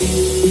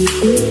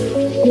What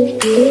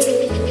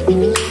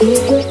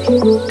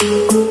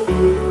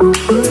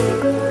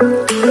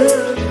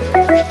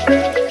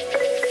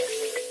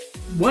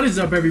is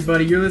up,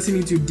 everybody? You're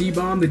listening to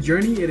D-Bomb The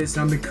Journey. It is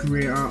time to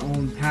create our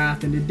own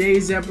path. In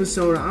today's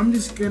episode, I'm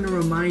just going to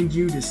remind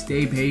you to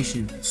stay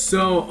patient.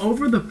 So,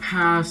 over the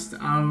past,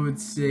 I would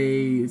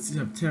say,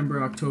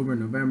 September, October,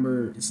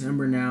 November,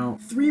 December now,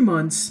 3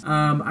 months,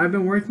 I've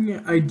been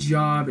working a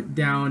job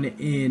down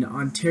in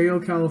Ontario,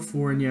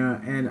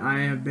 California, and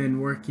I have been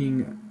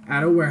working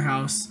at a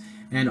warehouse,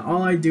 and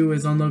all I do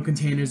is unload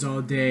containers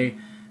all day,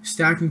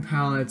 stacking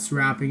pallets,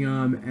 wrapping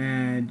them,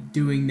 and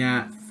doing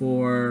that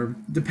for,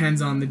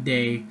 depends on the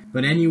day,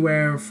 but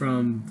anywhere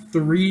from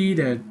 3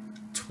 to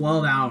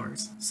 12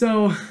 hours.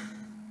 So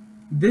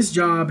this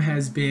job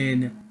has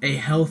been a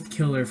health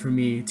killer for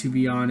me, to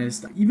be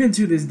honest. Even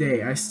to this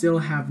day, I still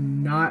have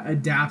not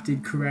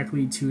adapted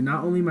correctly to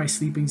not only my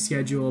sleeping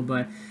schedule,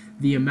 but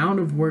the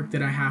amount of work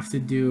that I have to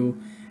do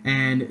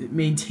and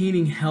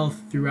maintaining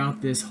health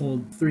throughout this whole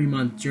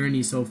 3-month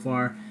journey so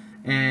far.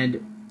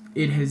 And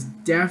it has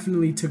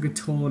definitely took a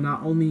toll,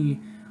 not only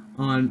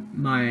on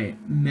my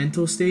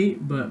mental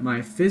state, but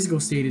my physical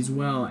state as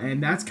well.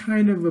 And that's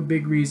kind of a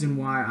big reason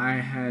why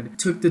I had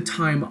took the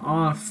time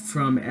off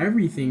from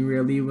everything,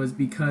 really, was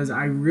because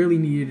I really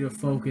needed to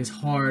focus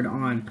hard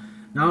on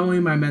not only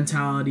my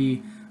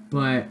mentality,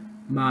 but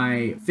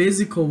my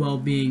physical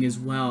well-being as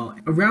well.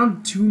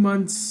 Around 2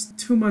 months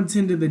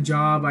into the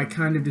job, I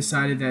kind of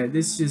decided that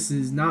this just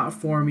is not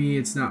for me.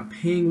 It's not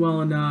paying well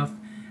enough.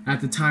 At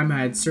the time,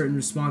 I had certain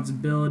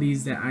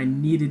responsibilities that I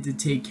needed to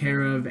take care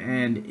of,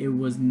 and it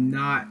was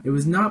not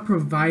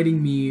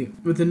providing me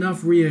with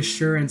enough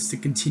reassurance to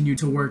continue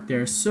to work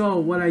there. So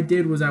what I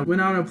did was I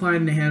went out and applied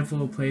in a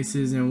handful of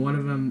places, and one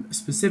of them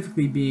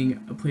specifically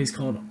being a place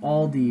called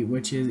Aldi,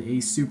 which is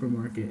a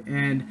supermarket.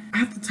 And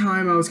at the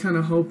time, I was kind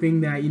of hoping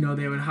that,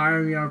 they would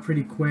hire me out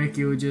pretty quick.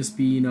 It would just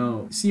be,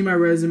 see my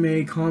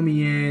resume, call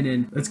me in,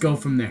 and let's go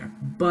from there.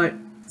 But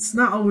it's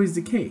not always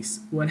the case.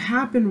 What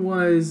happened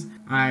was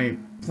I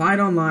applied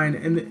online,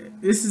 and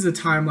this is a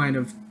timeline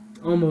of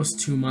almost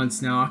 2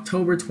 months now.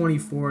 October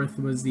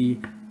 24th was the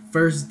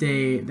first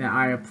day that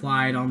I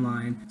applied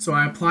online. So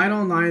I applied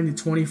online the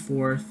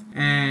 24th,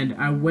 and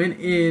I went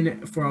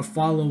in for a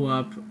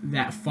follow-up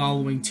that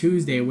following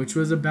Tuesday, which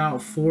was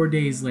about 4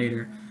 days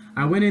later.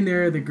 I went in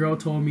there, the girl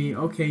told me,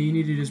 okay, you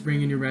need to just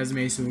bring in your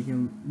resume so we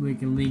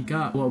can link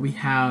up what we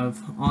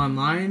have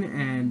online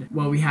and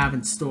what we have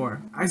in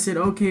store. I said,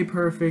 okay,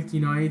 perfect,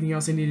 anything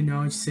else I need to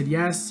know? And she said,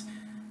 yes,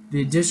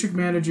 the district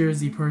manager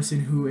is the person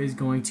who is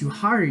going to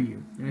hire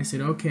you. And I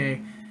said, okay.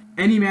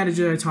 Any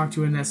manager that I talked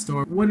to in that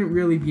store wouldn't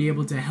really be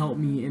able to help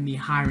me in the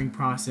hiring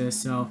process,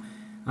 so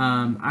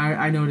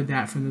I noted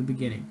that from the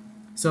beginning.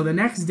 So the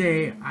next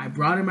day, I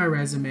brought in my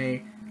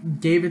resume,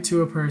 gave it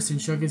to a person,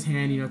 shook his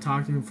hand,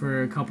 talked to him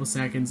for a couple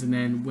seconds, and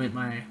then went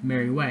my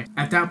merry way.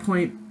 At that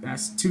point,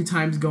 that's 2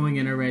 times going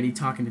in already,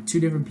 talking to 2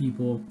 different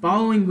people.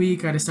 Following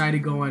week, I decided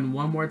to go in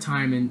one more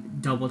time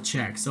and double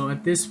check. So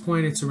at this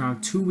point, it's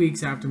around 2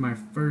 weeks after my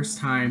first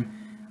time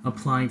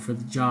applying for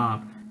the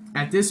job.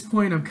 At this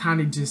point, I'm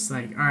kind of just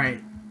like, all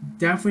right,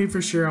 definitely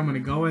for sure, I'm gonna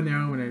go in there,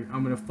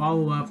 I'm gonna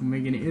follow up, I'm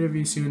gonna get an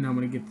interview soon, and I'm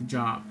gonna get the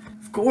job.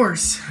 Of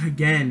course,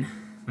 again,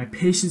 my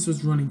patience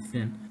was running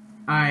thin.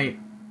 I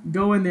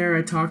go in there,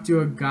 I talk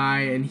to a guy,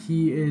 and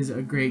he is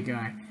a great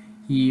guy.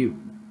 He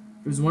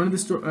was one of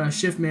the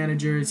shift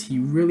managers. He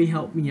really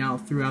helped me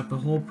out throughout the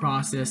whole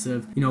process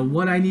of,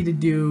 what I need to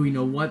do,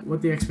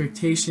 what the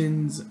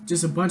expectations,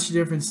 just a bunch of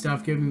different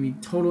stuff, giving me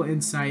total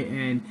insight,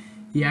 and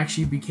he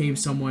actually became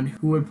someone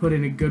who would put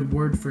in a good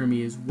word for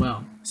me as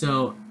well.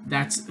 So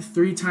that's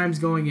 3 times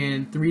going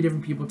in, 3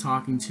 different people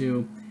talking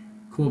to.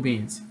 Cool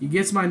beans. He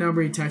gets my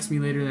number, he texts me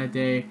later that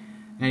day,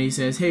 and he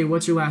says, hey,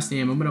 what's your last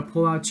name? I'm going to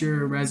pull out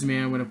your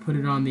resume. I'm going to put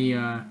it on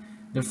the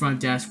front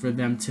desk for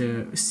them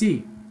to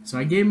see. So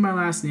I gave him my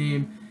last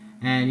name,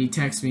 and he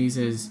texts me. He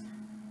says,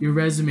 your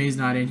resume's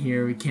not in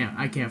here. I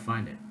can't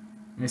find it.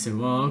 And I said,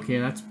 well, okay,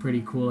 that's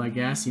pretty cool, I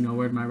guess.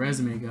 Where'd my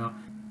resume go?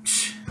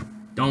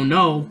 Don't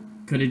know.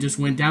 Could have just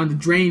went down the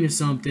drain or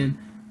something,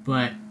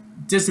 but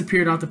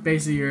disappeared off the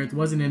face of the earth.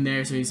 Wasn't in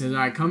there. So he says, all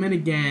right, come in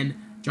again.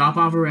 Drop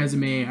off a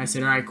resume. I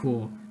said, all right,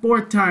 cool.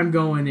 4th time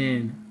going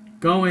in.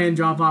 Go in,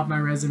 drop off my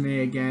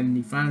resume again, and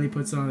he finally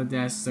puts it on the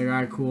desk. He's like, all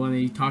right, cool. And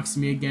then he talks to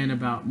me again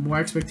about more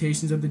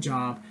expectations of the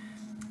job.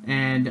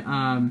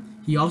 And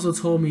he also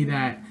told me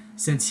that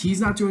since he's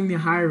not doing the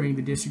hiring,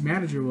 the district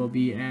manager will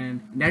be.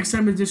 And next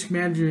time the district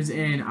manager is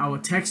in, I will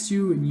text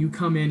you, and you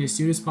come in as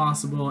soon as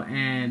possible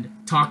and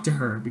talk to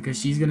her, because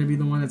she's going to be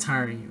the one that's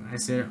hiring you. I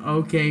said,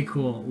 okay,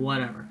 cool,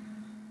 whatever.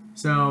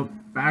 So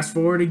fast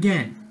forward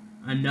again,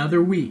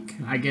 another week.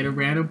 I get a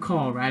random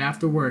call right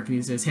after work, and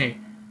he says, hey,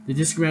 the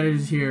district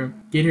manager's here.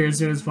 Get here as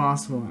soon as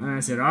possible. And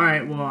I said, all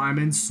right, well, I'm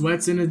in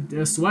sweats and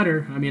a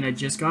sweater. I mean, I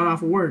just got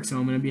off of work, so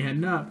I'm going to be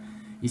heading up.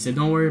 He said,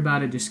 don't worry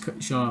about it. Just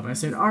show up. I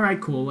said, all right,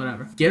 cool,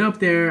 whatever. Get up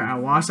there. I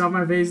wash off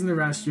my face in the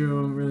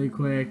restroom really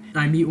quick.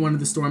 I meet one of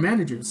the store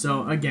managers.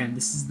 So, again,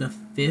 this is the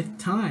 5th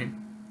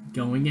time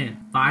going in.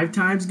 5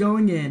 times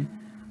going in.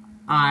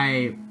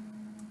 I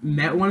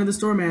met one of the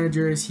store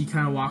managers. He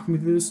kind of walked me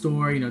through the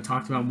store,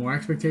 talked about more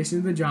expectations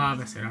of the job.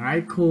 I said, all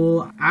right,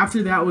 cool.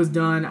 After that was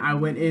done, I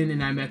went in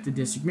and I met the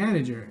district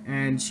manager,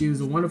 and she was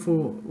a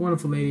wonderful,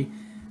 wonderful lady.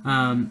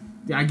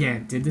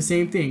 Again, did the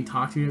same thing,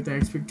 talked to me about the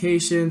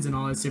expectations and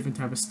all this different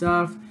type of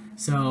stuff.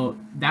 So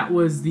that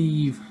was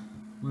the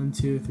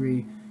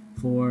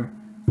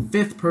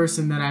 5th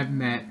person that I've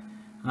met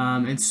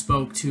and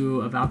spoke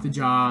to about the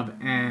job,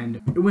 and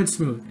it went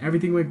smooth.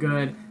 Everything went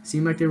good.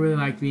 Seemed like they really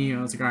liked me.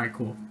 I was like, all right,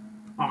 cool.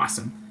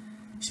 Awesome.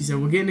 She said,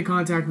 we'll get into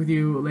contact with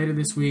you later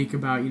this week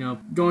about,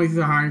 going through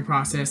the hiring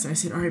process. I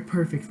said, all right,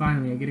 perfect.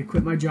 Finally, I get to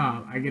quit my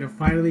job. I get to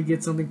finally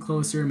get something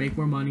closer, make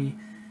more money.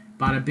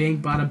 Bada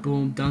bing, bada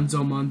boom,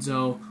 dunzo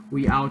munzo.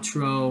 We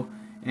outro,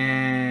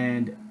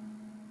 and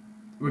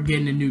we're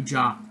getting a new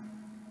job.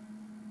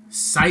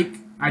 Psych.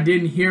 I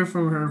didn't hear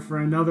from her for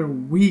another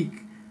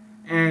week.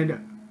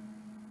 And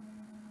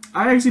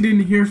I actually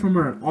didn't hear from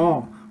her at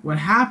all. What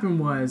happened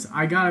was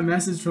I got a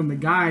message from the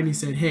guy, and he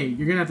said, hey,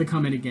 you're going to have to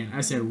come in again.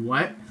 I said,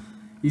 what?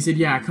 He said,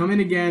 yeah, come in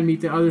again,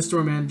 meet the other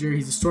store manager.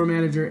 He's the store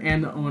manager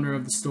and the owner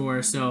of the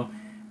store. So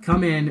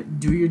come in,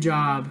 do your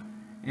job,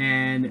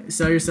 and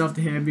sell yourself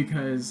to him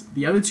because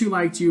the other two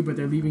liked you, but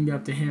they're leaving it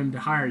up to him to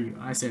hire you.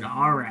 I said,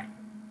 all right.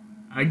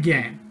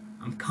 Again,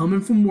 I'm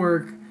coming from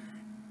work,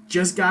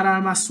 just got out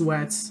of my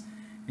sweats,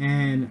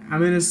 and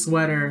I'm in a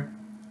sweater.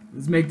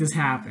 Let's make this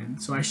happen.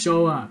 So I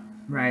show up,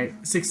 right?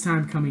 6th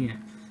time coming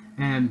in.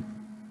 And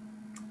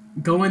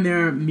go in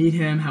there, meet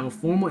him, have a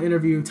formal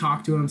interview,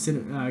 talk to him,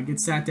 get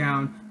sat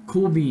down,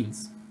 cool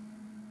beans,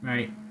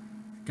 right?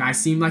 Guy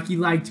seemed like he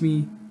liked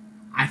me.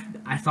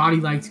 I thought he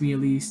liked me at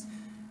least.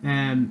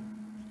 And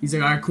he's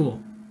like, all right,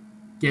 cool.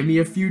 Give me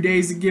a few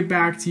days to get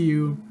back to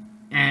you,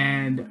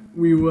 and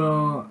we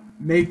will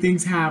make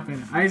things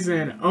happen. I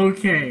said,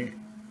 okay.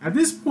 At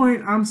this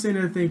point, I'm sitting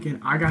there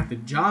thinking, I got the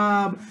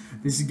job.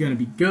 This is going to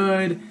be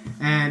good.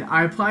 And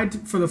I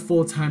applied for the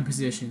full-time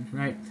position,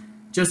 right?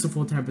 Just a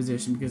full-time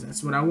position because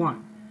that's what I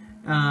want.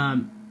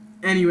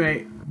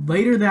 Anyway,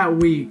 later that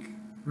week,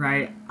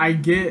 right, I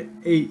get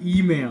a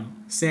email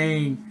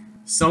saying,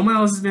 someone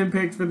else has been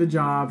picked for the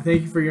job.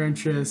 Thank you for your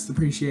interest.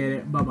 Appreciate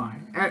it. Bye-bye.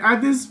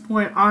 At this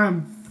point,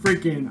 I'm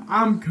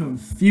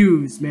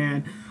confused,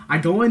 man. I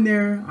go in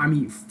there. I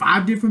meet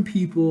 5 different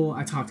people.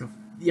 I talk to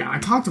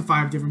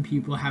 5 different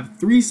people. Have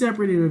 3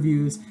 separate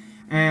interviews.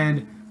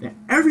 And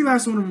every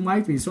last one of them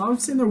liked me. So I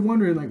was sitting there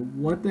wondering, like,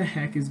 what the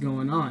heck is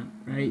going on,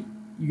 right?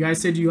 You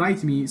guys said you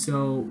liked me,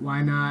 so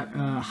why not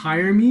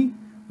hire me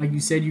like you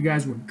said you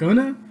guys were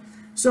gonna?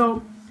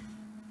 So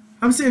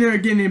I'm sitting there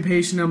getting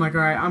impatient. I'm like,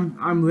 all right,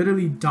 I'm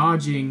literally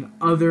dodging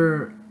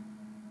other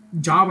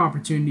job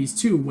opportunities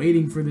too,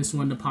 waiting for this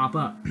one to pop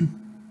up.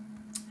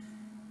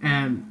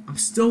 And I'm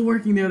still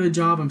working the other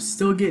job. I'm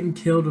still getting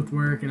killed with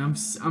work, and I'm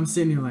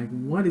sitting here like,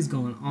 what is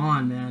going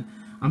on, man?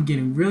 I'm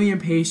getting really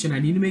impatient. I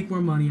need to make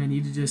more money. I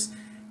need to just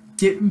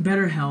get in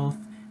better health,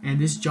 and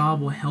this job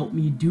will help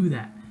me do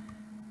that.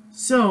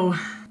 So,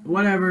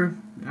 whatever.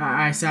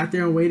 I sat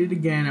there and waited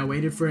again. I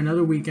waited for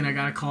another week, and I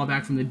got a call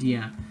back from the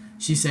DM.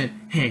 She said,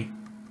 hey,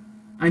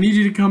 I need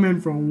you to come in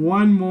for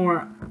one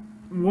more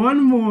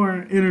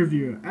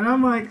interview. And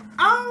I'm like,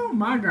 oh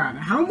my God,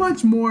 how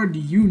much more do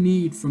you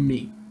need from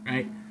me,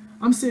 right?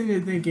 I'm sitting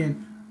there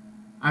thinking,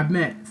 I've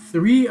met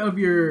 3 of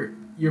your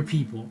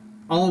people.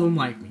 All of them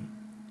like me.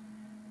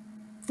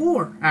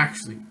 4,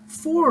 actually.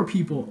 4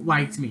 people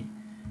liked me.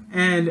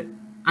 And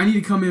I need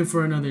to come in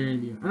for another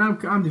interview. And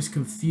I'm just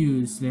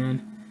confused,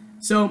 man.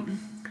 So,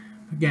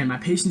 again, my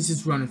patience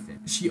is running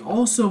thin. She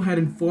also had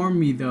informed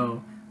me,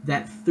 though,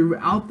 that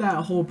throughout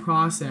that whole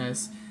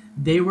process,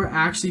 they were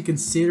actually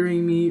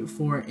considering me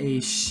for a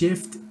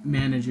shift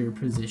manager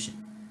position,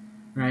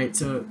 right?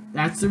 So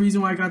that's the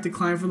reason why I got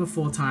declined for the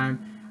full-time.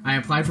 I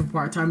applied for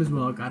part-time as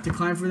well, got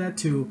declined for that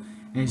too.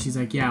 And she's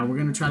like, yeah, we're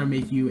going to try to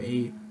make you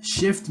a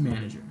shift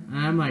manager. And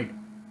I'm like,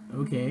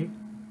 okay,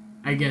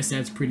 I guess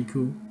that's pretty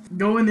cool.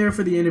 Go in there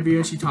for the interview,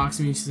 and she talks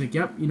to me. She's like,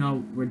 yep,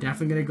 we're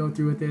definitely going to go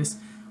through with this.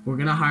 We're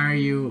going to hire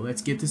you.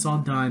 Let's get this all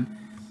done.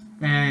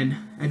 And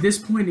at this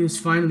point, it was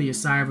finally a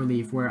sigh of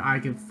relief where I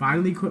can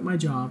finally quit my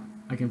job.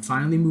 I can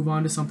finally move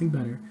on to something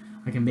better.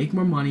 I can make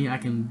more money. I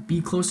can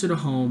be closer to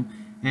home.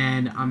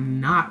 And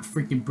I'm not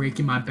freaking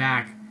breaking my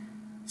back,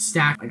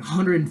 stack like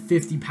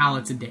 150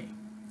 pallets a day.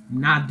 I'm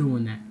not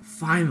doing that.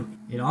 Finally,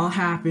 it all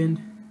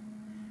happened.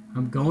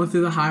 I'm going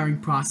through the hiring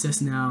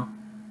process now.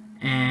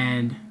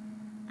 And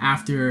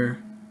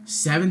after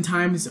 7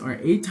 times or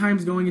 8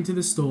 times going into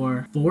the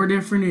store, 4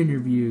 different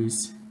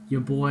interviews,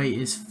 your boy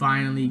is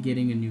finally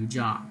getting a new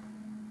job,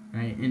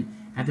 right? And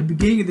at the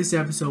beginning of this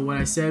episode, what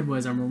I said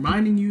was I'm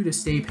reminding you to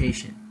stay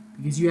patient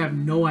because you have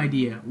no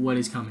idea what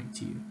is coming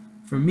to you.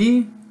 For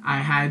me, I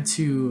had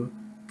to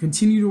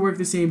continue to work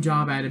the same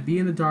job. I had to be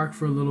in the dark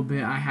for a little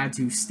bit. I had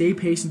to stay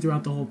patient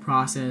throughout the whole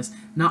process.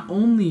 Not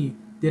only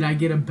did I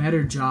get a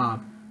better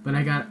job, but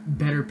I got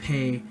better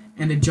pay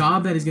and a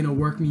job that is going to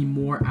work me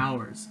more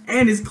hours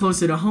and is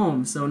closer to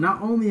home. So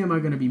not only am I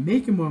going to be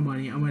making more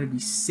money, I'm going to be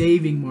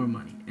saving more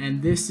money.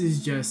 And this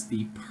is just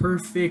the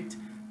perfect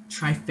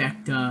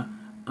trifecta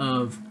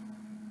of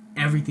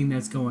everything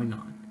that's going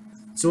on.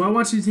 So what I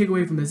want you to take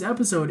away from this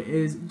episode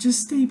is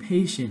just stay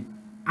patient.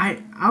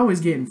 I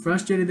was getting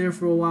frustrated there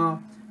for a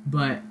while,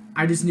 but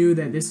I just knew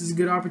that this is a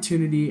good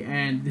opportunity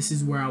and this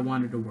is where I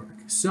wanted to work.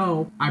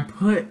 So I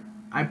put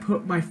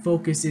my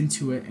focus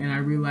into it, and I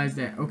realized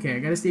that, okay, I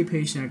gotta stay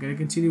patient. I gotta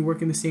continue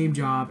working the same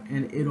job,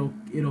 and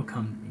it'll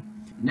come to me.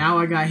 Now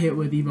I got hit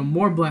with even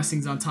more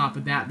blessings on top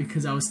of that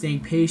because I was staying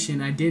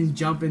patient. I didn't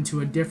jump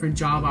into a different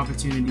job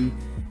opportunity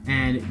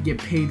and get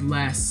paid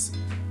less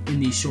in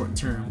the short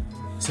term.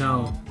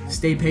 So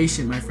stay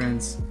patient, my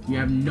friends. You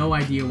have no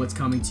idea what's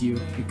coming to you.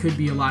 It could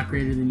be a lot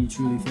greater than you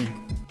truly think.